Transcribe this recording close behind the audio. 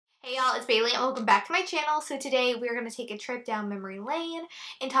Hey y'all, it's Bailey and welcome back to my channel. So today we're going to take a trip down memory lane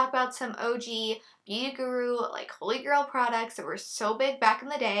and talk about some OG beauty guru, like holy grail products that were so big back in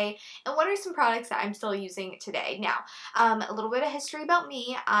the day, and what are some products that I'm still using today. Now, a little bit of history about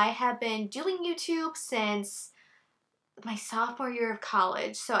me. I have been doing YouTube since my sophomore year of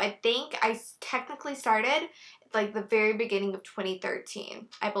college, so I think I technically started like the very beginning of 2013,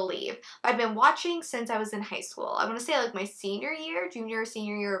 I believe. I've been watching since I was in high school. I want to say like my senior year,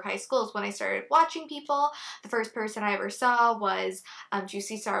 senior year of high school is when I started watching people. The first person I ever saw was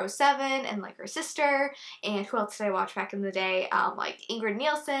Juicy Star 07 and like her sister. And who else did I watch back in the day? Like Ingrid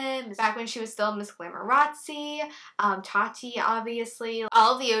Nielsen, back when she was still Miss Glamorazzi, Tati, obviously.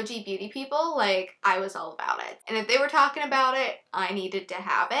 All of the OG beauty people, like I was all about it. And if they were talking about it, I needed to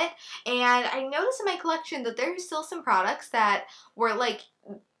have it. And I noticed in my collection that there's still some products that were like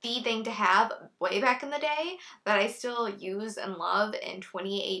the thing to have way back in the day that I still use and love in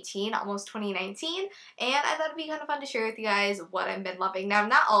 2018, almost 2019, and I thought it'd be kind of fun to share with you guys what I've been loving. Now,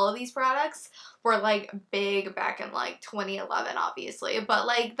 not all of these products were like big back in like 2011, obviously, but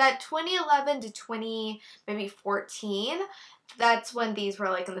like that 2011 to 20 maybe 14, that's when these were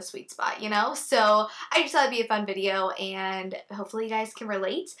like in the sweet spot, you know? So I just thought it'd be a fun video and hopefully you guys can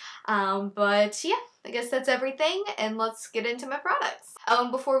relate. But yeah, I guess that's everything and let's get into my products.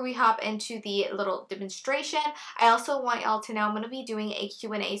 Before we hop into the little demonstration, I also want y'all to know I'm going to be doing a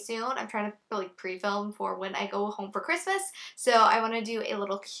Q&A soon. I'm trying to really pre-film for when I go home for Christmas. So I want to do a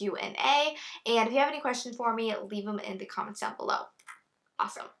little Q&A. And if you have any questions for me, leave them in the comments down below.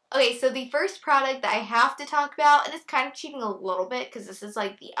 Awesome. Okay, so the first product that I have to talk about, and it's kind of cheating a little bit because this is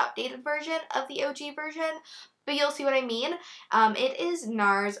like the updated version of the OG version, but you'll see what I mean. It is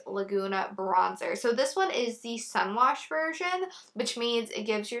NARS Laguna Bronzer. So this one is the Sunwash version, which means it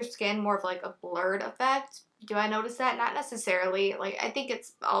gives your skin more of like a blurred effect. Do I notice that? Not necessarily. Like, I think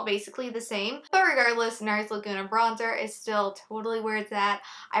it's all basically the same. But regardless, NARS Laguna Bronzer is still totally where it's at.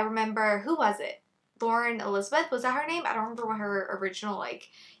 I remember, who was it? Lauren Elizabeth, was that her name? I don't remember what her original like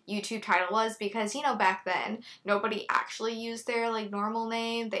YouTube title was because, you know, back then nobody actually used their like normal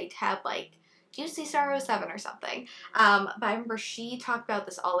name. They'd have like Juicy Star 07 or something. But I remember she talked about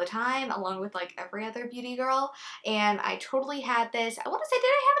this all the time along with like every other beauty girl, and I totally had this. I want to say, did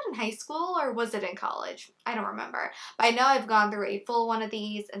I have it in high school or was it in college? I don't remember. But I know I've gone through a full one of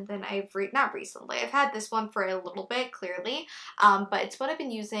these, and then not recently. I've had this one for a little bit, clearly. But it's what I've been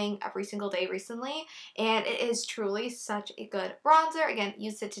using every single day recently, and it is truly such a good bronzer. Again,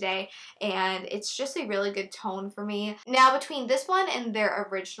 used it today, and it's just a really good tone for me. Now, between this one and their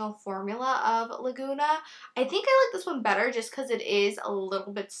original formula of Laguna, I think I like this one better just because it is a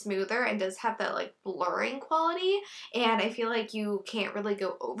little bit smoother and does have that like blurring quality, and I feel like you can't really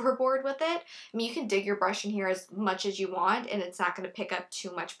go overboard with it. I mean, you can dig your brush in here as much as you want and it's not going to pick up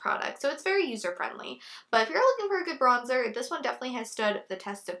too much product, so it's very user friendly. But if you're looking for a good bronzer, this one definitely has stood the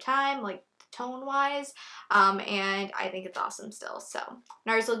test of time, like tone wise, and I think it's awesome still. So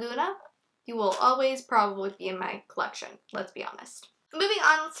NARS Laguna, you will always probably be in my collection, let's be honest. Moving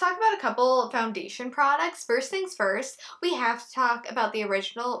on, let's talk about a couple foundation products. First things first, we have to talk about the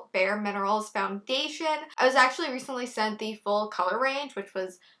original Bare Minerals foundation. I was actually recently sent the full color range, which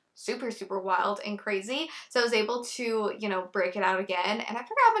was super wild and crazy, so I was able to, you know, break it out again, and I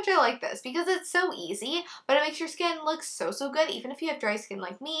forgot how much I like this because it's so easy, but it makes your skin look so good. Even if you have dry skin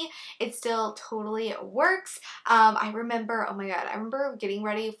like me, it still totally works. I remember, oh my god, I remember getting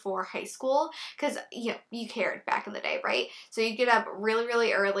ready for high school because, you know, you cared back in the day, right? So you get up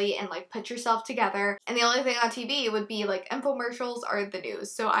really early and like put yourself together, and the only thing on TV would be like infomercials or the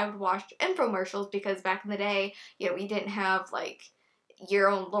news. So I would watch infomercials because back in the day, you know, we didn't have like your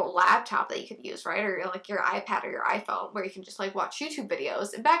own little laptop that you could use, right? Or like your iPad or your iPhone where you can just like watch YouTube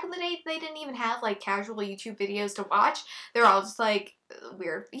videos. And back in the day, they didn't even have like casual YouTube videos to watch. They're all just like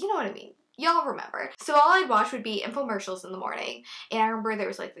weird, you know what I mean? Y'all remember. So all I'd watch would be infomercials in the morning. And I remember there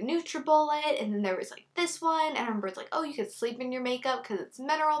was like the NutriBullet, and then there was like this one. And I remember it's like, oh, you could sleep in your makeup because it's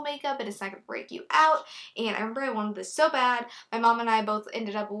mineral makeup and it's not going to break you out. And I remember I wanted this so bad. My mom and I both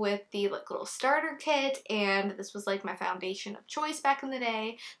ended up with the like little starter kit, and this was like my foundation of choice back in the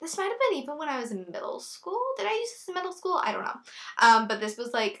day. This might have been even when I was in middle school. Did I use this in middle school? I don't know. But this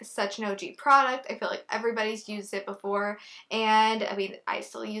was like such an OG product. I feel like everybody's used it before, and I mean, I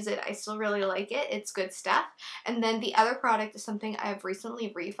still use it. I still really like it. It's good stuff. And then the other product is something I've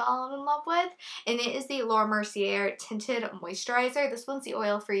recently fallen in love with, and it is the Laura Mercier Tinted Moisturizer. This one's the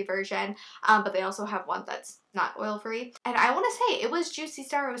oil-free version, but they also have one that's not oil-free. And I want to say it was Juicy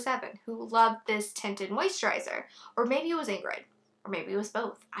Star 07 who loved this tinted moisturizer, or maybe it was Ingrid. or maybe it was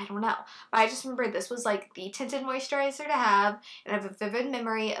both. I don't know. But I just remember this was like the tinted moisturizer to have, and I have a vivid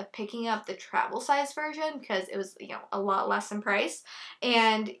memory of picking up the travel size version because it was, you know, a lot less in price,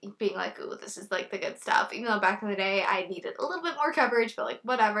 and being like, ooh, this is like the good stuff. Even though back in the day I needed a little bit more coverage, but like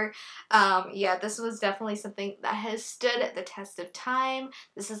whatever. Yeah, this was definitely something that has stood the test of time.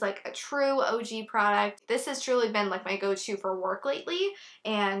 This is like a true OG product. This has truly been like my go-to for work lately,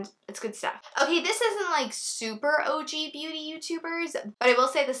 and it's good stuff. Okay, this isn't like super OG beauty YouTubers, but I will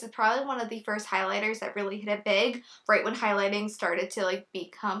say this is probably one of the first highlighters that really hit it big right when highlighting started to like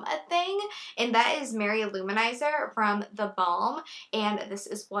become a thing, and that is Mary Luminizer from The Balm, and this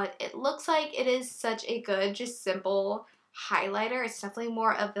is what it looks like. It is such a good, just simple highlighter. It's definitely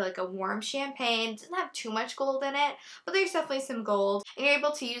more of like a warm champagne. It doesn't have too much gold in it, but there's definitely some gold. And you're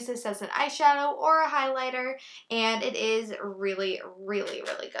able to use this as an eyeshadow or a highlighter, and it is really, really,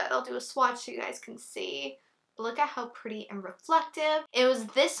 really good. I'll do a swatch so you guys can see. Look at how pretty and reflective. It was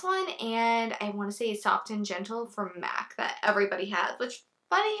this one, and I want to say Soft and Gentle from MAC that everybody has, which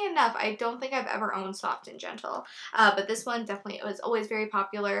funny enough, I don't think I've ever owned Soft and Gentle, but this one definitely was always very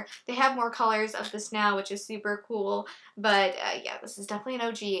popular. They have more colors of this now, which is super cool, but yeah, this is definitely an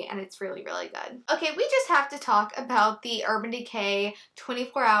OG, and it's really, really good. Okay, we just have to talk about the Urban Decay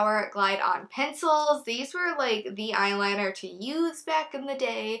 24-Hour Glide On Pencils. These were like the eyeliner to use back in the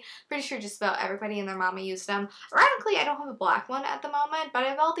day. Pretty sure just about everybody and their mama used them. Ironically, I don't have a black one at the moment, but I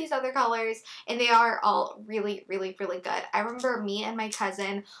have all these other colors, and they are all really, really, really good. I remember me and my cousin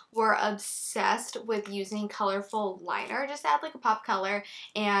were obsessed with using colorful liner. Just add like a pop color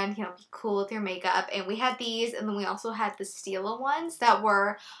and, you know, be cool with your makeup. And we had these, and then we also had the Stila ones that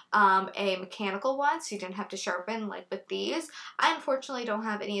were a mechanical one, so you didn't have to sharpen like with these. I unfortunately don't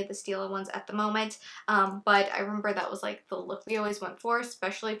have any of the Stila ones at the moment, but I remember that was like the look we always went for,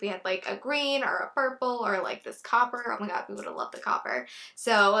 especially if we had like a green or a purple or like this copper. Oh my god, we would have loved the copper.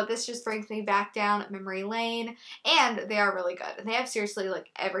 So this just brings me back down memory lane, and they are really good. And they have seriously like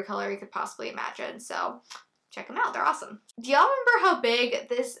every color you could possibly imagine, so check them out. They're awesome. Do y'all remember how big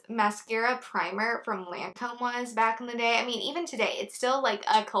this mascara primer from Lancome was back in the day? I mean, even today, it's still like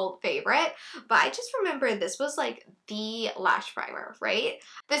a cult favorite, but I just remember this was like the lash primer, right?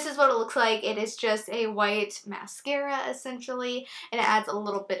 This is what it looks like. It is just a white mascara, essentially, and it adds a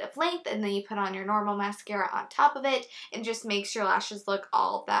little bit of length, and then you put on your normal mascara on top of it, and just makes your lashes look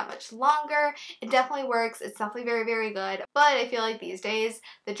all that much longer. It definitely works. It's definitely very, very good, but I feel like these days,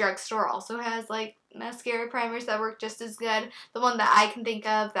 the drugstore also has like mascara primers that work just as good. The one that I can think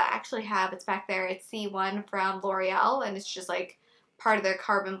of that I actually have, it's back there, it's the one from L'Oreal, and it's just like part of their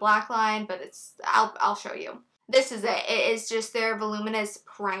Carbon Black line, but it's, I'll show you. This is it. It is just their voluminous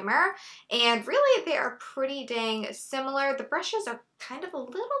primer, and really they are pretty dang similar. The brushes are kind of a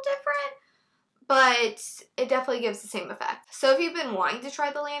little different, but it definitely gives the same effect. So if you've been wanting to try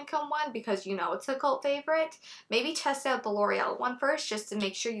the Lancome one because you know it's a cult favorite, maybe test out the L'Oreal one first just to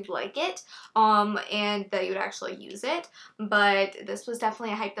make sure you like it, and that you would actually use it. But this was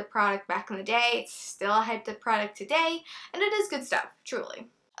definitely a hyped up product back in the day. It's still a hyped up product today, and it is good stuff, truly.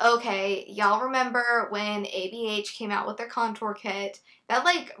 Okay, y'all remember when ABH came out with their contour kit? That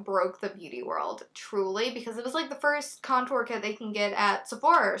like broke the beauty world, truly, because it was like the first contour kit they can get at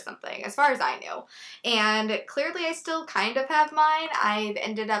Sephora or something, as far as I knew. And clearly I still kind of have mine. I've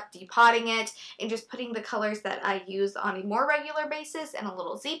ended up depotting it and just putting the colors that I use on a more regular basis in a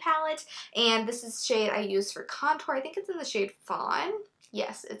little Z palette. And this is the shade I use for contour. I think it's in the shade Fawn.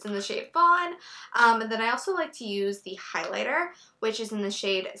 Yes, it's in the shade Fawn. And then I also like to use the highlighter, which is in the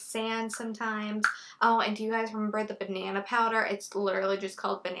shade Sand sometimes. Oh, and do you guys remember the banana powder? It's literally just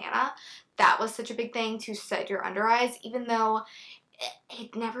called Banana. That was such a big thing to set your under eyes, even though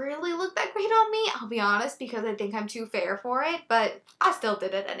it never really looked that great on me, I'll be honest, because I think I'm too fair for it, but I still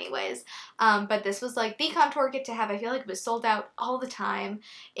did it anyways. But this was like the contour kit to have. I feel like it was sold out all the time,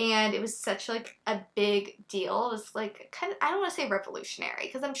 and it was such like a big deal. It was like kind of, I don't want to say revolutionary,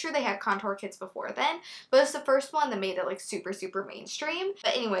 because I'm sure they had contour kits before then, but it's the first one that made it like super, super mainstream.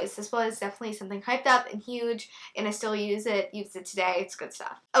 But anyways, this was definitely something hyped up and huge, and I still use it today. It's good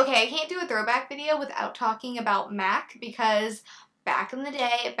stuff. Okay, I can't do a throwback video without talking about MAC, because back in the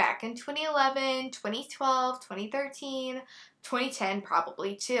day, back in 2011, 2012, 2013, 2010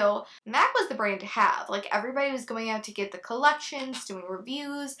 probably too, MAC was the brand to have. Like everybody was going out to get the collections, doing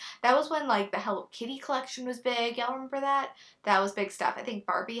reviews. That was when like the Hello Kitty collection was big. Y'all remember that? That was big stuff. I think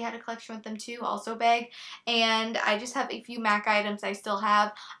Barbie had a collection with them too, also big. And I just have a few MAC items I still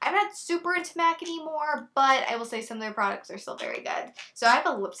have. I'm not super into MAC anymore, but I will say some of their products are still very good. So I have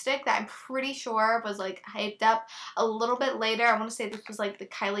a lipstick that I'm pretty sure was like hyped up a little bit later. I want to say this was like the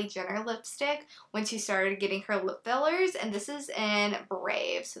Kylie Jenner lipstick when she started getting her lip fillers, and this is in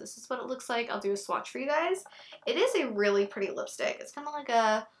Brave. So this is what it looks like. I'll do a swatch for you guys. It is a really pretty lipstick. It's kind of like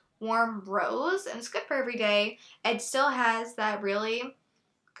a warm rose, and it's good for every day. It still has that really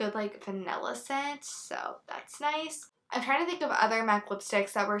good like vanilla scent, so that's nice. I'm trying to think of other MAC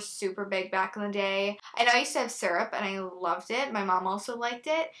lipsticks that were super big back in the day. I know I used to have Syrup and I loved it. My mom also liked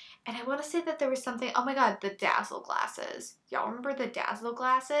it. And I want to say that there was something, oh my god, the Dazzle glasses. Y'all remember the Dazzle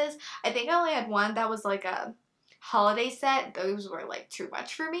glasses? I think I only had one that was like a holiday set. Those were like too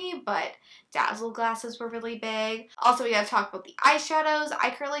much for me, but Dazzle glasses were really big. Also, we gotta talk about the eyeshadows.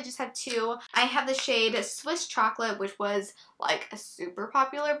 I currently just have two. I have the shade Swiss Chocolate, which was like a super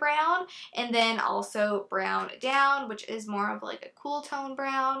popular brown, and then also Brown Down, which is more of like a cool tone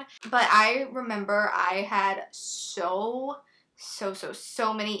brown. But I remember I had so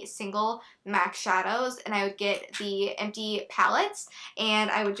many single MAC shadows, and I would get the empty palettes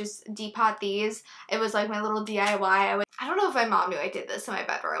and I would just depot these. It was like my little DIY. I don't know if my mom knew I did this in my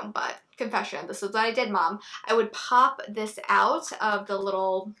bedroom, but confession, this is what I did, Mom. I would pop this out of the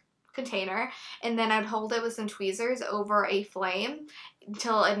little container, and then I'd hold it with some tweezers over a flame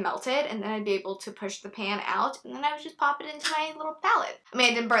until it melted, and then I'd be able to push the pan out, and then I would just pop it into my little palette. I mean,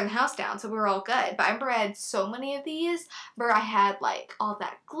 I didn't burn the house down, so we were all good, but I remember I had so many of these where I had like all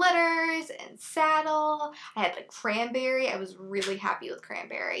that glitters and saddle. I had like cranberry. I was really happy with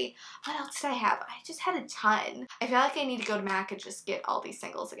cranberry. What else did I have? I just had a ton. I feel like I need to go to MAC and just get all these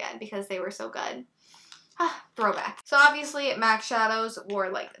singles again because they were so good. Throwback. So obviously MAC shadows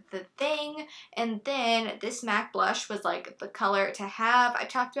were like the thing, and then this MAC blush was like the color to have. I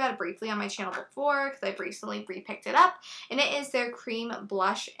talked about it briefly on my channel before because I've recently re-picked it up, and it is their cream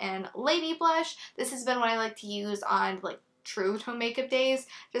blush and lady blush. This has been what I like to use on like true tone makeup days,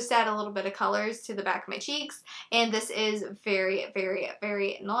 just add a little bit of colors to the back of my cheeks, and this is very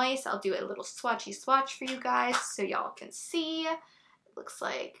nice. I'll do a little swatchy swatch for you guys so y'all can see. It looks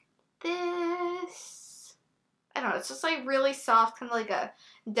like this. I don't know, it's just like really soft, kind of like a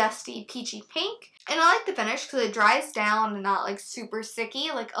dusty peachy pink. And I like the finish because it dries down and not like super sticky,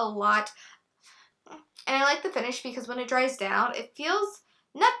 like a lot. And I like the finish because when it dries down, it feels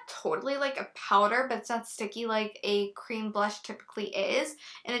not totally like a powder, but it's not sticky like a cream blush typically is.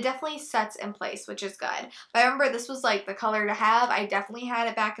 And it definitely sets in place, which is good. But I remember this was like the color to have. I definitely had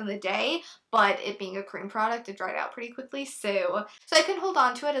it back in the day, but it being a cream product, it dried out pretty quickly, so I couldn't hold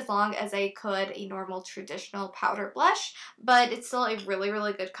on to it as long as I could a normal traditional powder blush, but it's still a really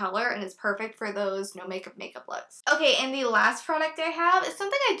good color, and it's perfect for those no makeup looks. Okay, and the last product I have is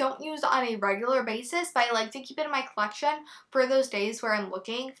something I don't use on a regular basis, but I like to keep it in my collection for those days where I'm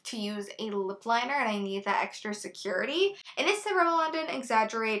looking to use a lip liner and I need that extra security, and it's the Rimmel London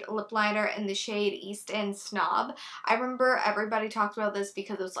Exaggerate Lip Liner in the shade East End Snob. I remember everybody talked about this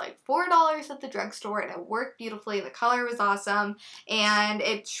because it was like $4 at the drugstore, and it worked beautifully. The color was awesome, and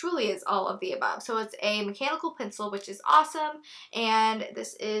it truly is all of the above. So it's a mechanical pencil, which is awesome, and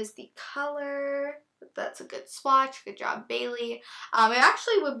this is the color. That's a good swatch. Good job, Bailey. It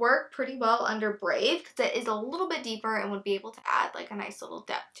actually would work pretty well under Brave because it is a little bit deeper and would be able to add like a nice little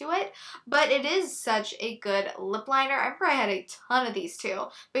depth to it. But it is such a good lip liner. I remember I had a ton of these too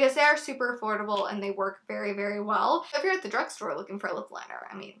because they are super affordable and they work very well. If you're at the drugstore looking for a lip liner,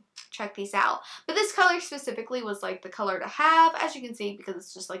 I mean, check these out. But this color specifically was like the color to have, as you can see, because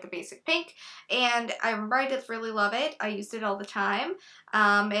it's just like a basic pink, and I remember I did really love it. I used it all the time,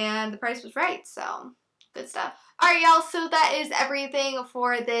 and the price was right, so good stuff. Alright y'all, so that is everything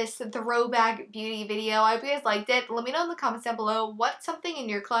for this throwback beauty video. I hope you guys liked it. Let me know in the comments down below what's something in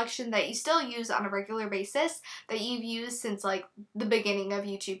your collection that you still use on a regular basis that you've used since like the beginning of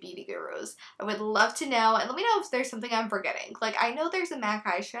YouTube Beauty Gurus. I would love to know, and let me know if there's something I'm forgetting. Like, I know there's a MAC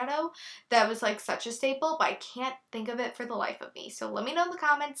eyeshadow that was like such a staple, but I can't think of it for the life of me. So let me know in the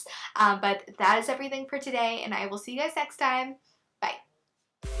comments. But that is everything for today, and I will see you guys next time.